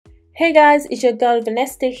Hey guys, it's your girl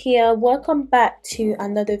Vanessa here. Welcome back to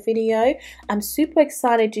another video. I'm super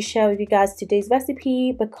excited to share with you guys today's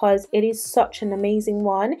recipe because it is such an amazing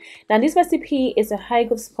one. Now this recipe is a hair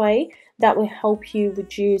growth spray that will help you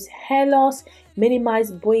reduce hair loss,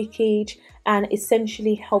 minimize breakage, and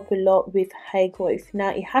essentially help a lot with hair growth. Now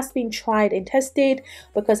it has been tried and tested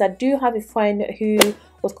because I do have a friend who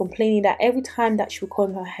was complaining that every time that she would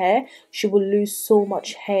comb her hair, she would lose so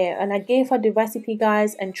much hair. And I gave her the recipe,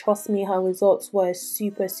 guys, and trust me, her results were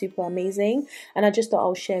super amazing. And I just thought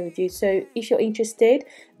I'll share with you. So if you're interested,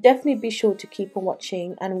 definitely be sure to keep on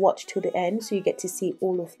watching and watch till the end so you get to see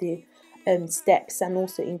all of the steps and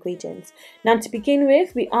also ingredients. Now to begin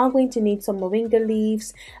with, we are going to need some moringa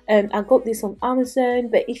leaves. I got this on Amazon,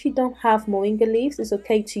 but if you don't have moringa leaves, it's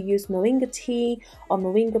okay to use moringa tea or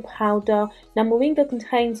moringa powder. Now moringa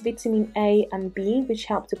contains vitamin A and B, which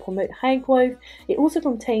help to promote hair growth. It also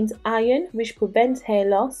contains iron, which prevents hair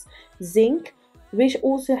loss, zinc, which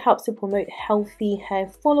also helps to promote healthy hair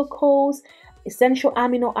follicles, essential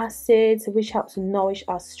amino acids, which helps to nourish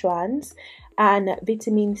our strands, and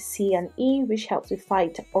vitamin C and E, which helps to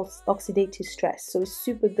fight oxidative stress. So it's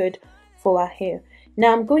super good for our hair.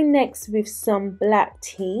 Now I'm going next with some black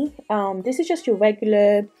tea. This is just your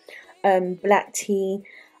regular black tea.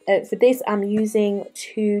 For this I'm using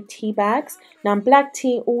 2 tea bags. Now black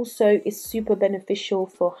tea also is super beneficial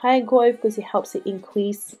for hair growth because it helps to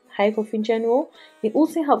increase hair growth in general. It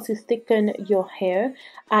also helps to thicken your hair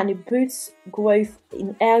and it boosts growth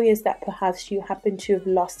in areas that perhaps you happen to have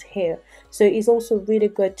lost hair. So it's also really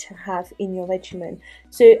good to have in your regimen.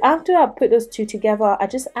 So after I put those 2 together, I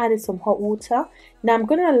just added some hot water. Now I'm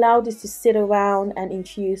going to allow this to sit around and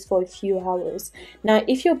infuse for a few hours. Now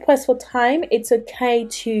if you're pressed for time, it's okay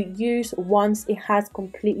to use once it has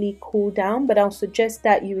completely cooled down, but I'll suggest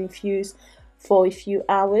that you infuse for a few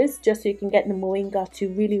hours just so you can get the moringa to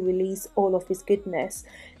really release all of its goodness.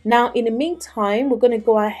 Now in the meantime, we're going to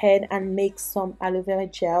go ahead and make some aloe vera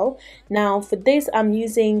gel. Now for this I'm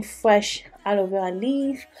using fresh aloe vera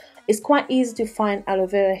leaf. It's quite easy to find aloe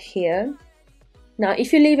vera here. Now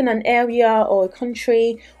if you live in an area or a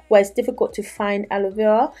country where it's difficult to find aloe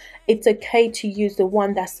vera, it's okay to use the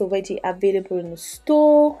one that's already available in the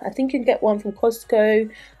store. I think you can get one from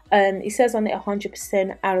Costco. It says on it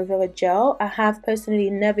 100% aloe vera gel. I have personally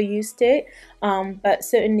never used it, but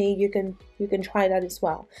certainly you can try that as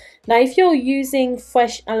well. Now if you're using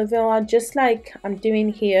fresh aloe vera, just like I'm doing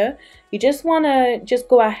here, you just want to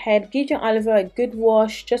go ahead, give your aloe vera a good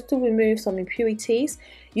wash just to remove some impurities.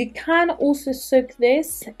 You can also soak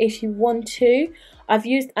this if you want to. I've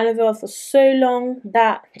used aloe vera for so long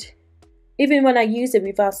that even when I use it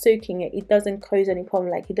without soaking it, it doesn't cause any problem,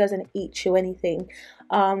 like it doesn't itch or anything.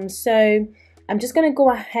 So I'm just going to go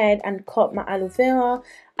ahead and cut my aloe vera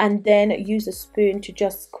and then use a spoon to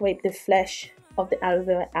just scrape the flesh of the aloe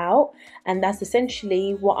vera out. And that's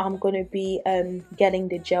essentially what I'm going to be getting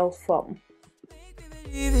the gel from.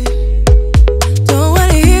 Don't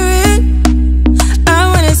want to hear it, I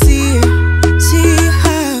want to see it, see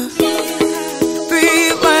how,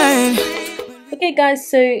 rewind. Okay guys,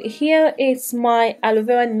 so here is my aloe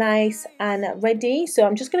vera nice and ready. So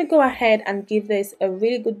I'm just going to go ahead and give this a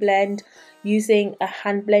really good blend using a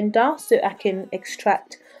hand blender so I can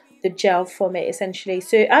extract the gel from it essentially.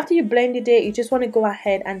 So after you blended it, you just want to go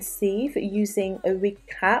ahead and sieve using a wig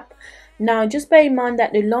cap. Now just bear in mind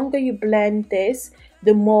that the longer you blend this,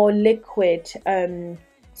 the more liquid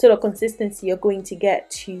sort of consistency you're going to get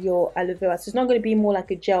to your aloe vera. So it's not going to be more like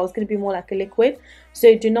a gel, it's going to be more like a liquid.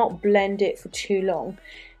 So do not blend it for too long.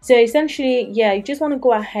 So essentially, yeah, you just want to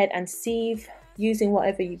go ahead and sieve using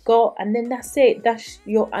whatever you got, and then that's it. That's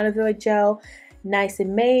your aloe vera gel, nice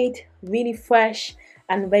and made, really fresh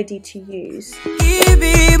and ready to use.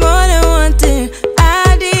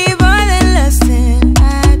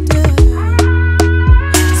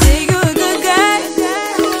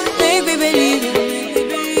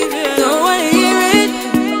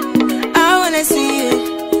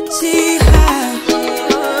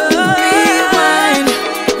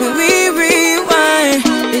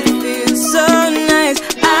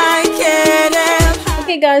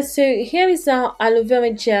 Guys, so here is our aloe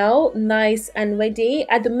vera gel, nice and ready.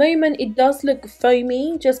 At the moment it does look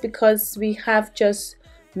foamy just because we have just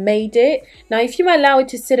made it. Now if you allow it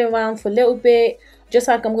to sit around for a little bit, just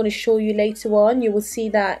like I'm going to show you later on, you will see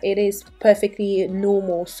that it is perfectly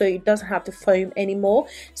normal, so it doesn't have the foam anymore.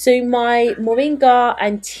 So my moringa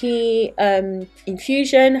and tea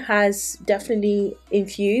infusion has definitely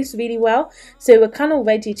infused really well, so we're kind of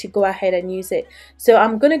ready to go ahead and use it. So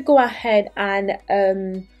I'm going to go ahead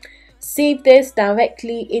and sieve this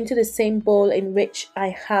directly into the same bowl in which I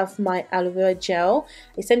have my aloe vera gel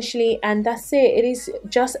essentially, and that's it. It is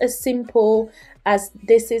just as simple as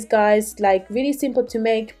this is, guys. Like, really simple to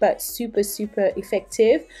make, but super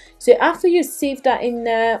effective. So after you sieve that in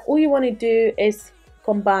there, all you want to do is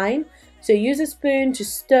combine. So use a spoon to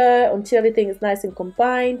stir until everything is nice and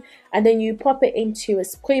combined, and then you pop it into a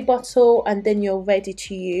spray bottle, and then you're ready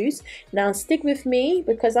to use. Now stick with me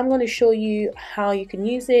because I'm going to show you how you can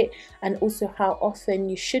use it, and also how often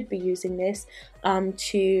you should be using this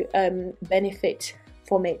to benefit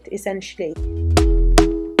from it essentially.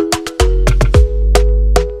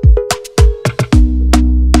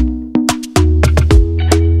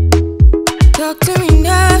 Talk to me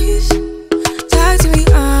nice, talk to me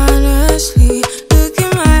honestly, look in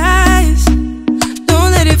my eyes,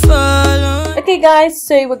 don't let it fall. Okay guys,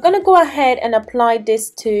 so we're gonna go ahead and apply this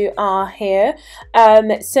to our hair.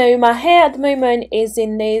 So my hair at the moment is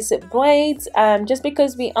in these braids, just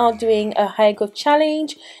because we are doing a hair growth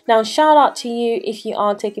challenge. Now shout out to you if you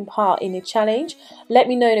are taking part in the challenge. Let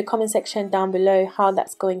me know in the comment section down below how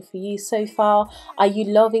that's going for you so far. Are you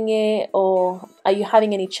loving it, or are you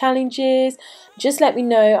having any challenges? Just let me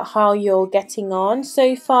know how you're getting on.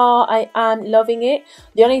 So far I am loving it.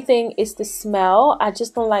 The only thing is the smell. I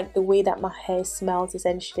just don't like the way that my hair smells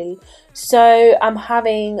essentially, so I'm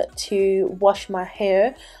having to wash my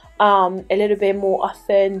hair a little bit more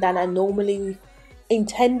often than I normally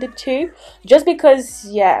intended to, just because,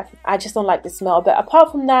 yeah, I just don't like the smell. But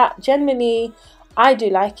apart from that, generally I do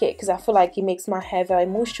like it because I feel like it makes my hair very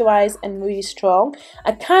moisturized and really strong.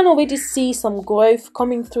 I can already see some growth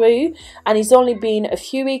coming through, and it's only been a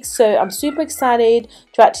few weeks, so I'm super excited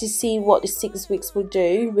to actually see what the 6 weeks will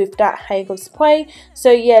do with that hair growth spray.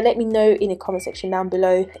 So yeah, let me know in the comment section down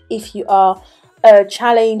below if you are a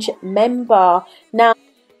challenge member. Now,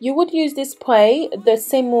 you would use this spray the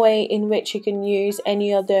same way in which you can use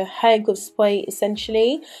any other hair growth spray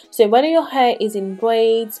essentially. So whether your hair is in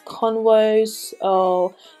braids, cornrows,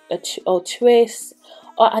 or twists,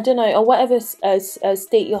 or I don't know, or whatever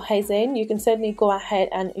state your hair's in, you can certainly go ahead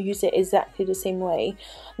and use it exactly the same way.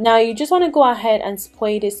 Now you just want to go ahead and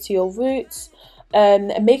spray this to your roots,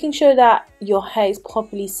 making sure that your hair is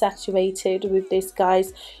properly saturated with this,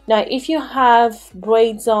 guys. Now if you have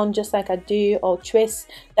braids on, just like I do, or twists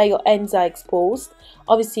that your ends are exposed,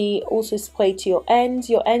 obviously also spray to your ends.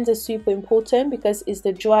 Your ends are super important because it's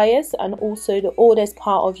the driest and also the oldest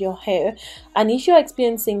part of your hair, and if you're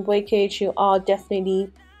experiencing breakage, you are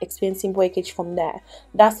definitely experiencing breakage from there.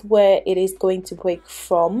 That's where it is going to break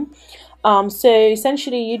from. So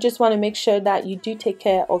essentially you just want to make sure that you do take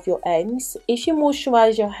care of your ends. If you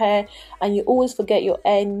moisturize your hair and you always forget your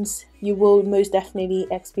ends, you will most definitely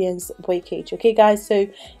experience breakage. Okay guys, so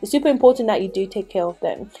it's super important that you do take care of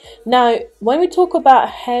them. Now when we talk about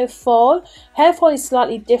hair fall is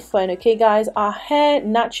slightly different. Okay guys, our hair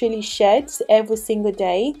naturally sheds every single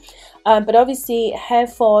day, but obviously hair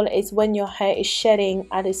fall is when your hair is shedding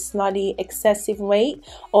at a slightly excessive rate,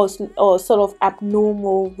 or sort of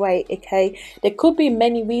abnormal rate. Okay, there could be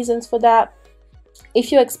many reasons for that.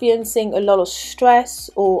 If you're experiencing a lot of stress,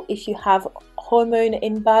 or if you have hormone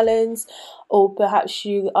imbalance, or perhaps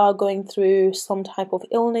you are going through some type of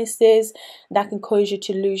illnesses that can cause you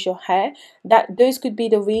to lose your hair, those could be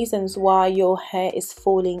the reasons why your hair is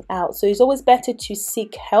falling out. So it's always better to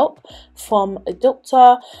seek help from a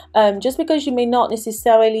doctor, just because you may not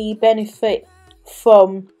necessarily benefit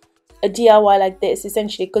from a DIY like this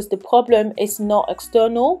essentially, because the problem is not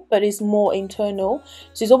external but it's more internal.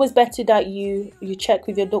 So it's always better that you check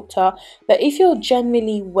with your doctor. But if you're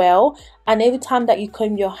generally well, and every time that you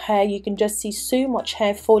comb your hair you can just see so much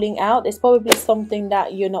hair falling out, there's probably something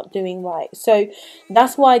that you're not doing right. So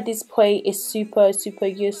that's why this spray is super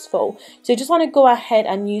useful. So you just want to go ahead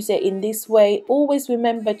and use it in this way. Always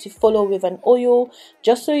remember to follow with an oil,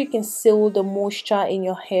 just so you can seal the moisture in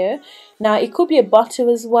your hair. Now it could be a butter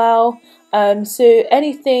as well, so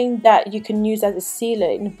anything that you can use as a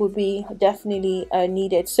sealant would be definitely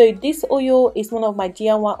needed. So this oil is one of my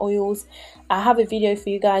DIY oils. I have a video for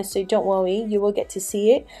you guys, so don't worry, you will get to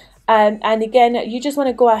see it. And again, you just want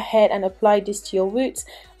to go ahead and apply this to your roots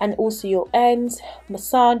and also your ends,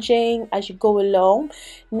 massaging as you go along.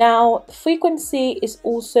 Now frequency is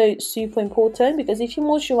also super important, because if you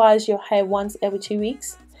moisturize your hair once every 2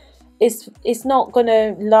 weeks, it's not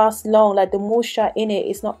gonna last long. Like, the moisture in it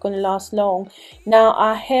is not gonna last long. Now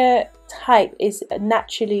our hair type is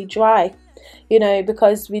naturally dry, you know,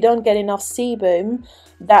 because we don't get enough sebum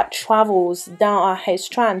that travels down our hair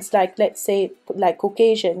strands, like let's say like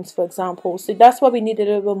Caucasians for example. So that's why we need a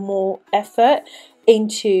little bit more effort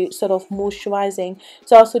into sort of moisturizing.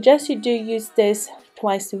 So I suggest you do use this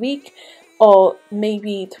twice a week, or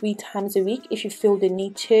maybe 3 times a week if you feel the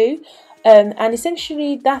need to. And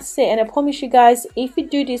essentially that's it. And I promise you guys, if you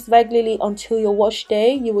do this regularly until your wash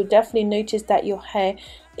day, you will definitely notice that your hair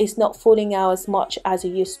is not falling out as much as it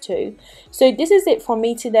used to. So this is it for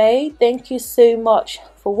me today. Thank you so much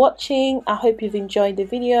for watching. I hope you've enjoyed the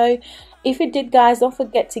video. If you did, guys, don't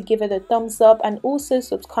forget to give it a thumbs up and also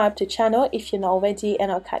subscribe to the channel if you're not already,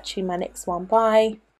 and I'll catch you in my next one. Bye.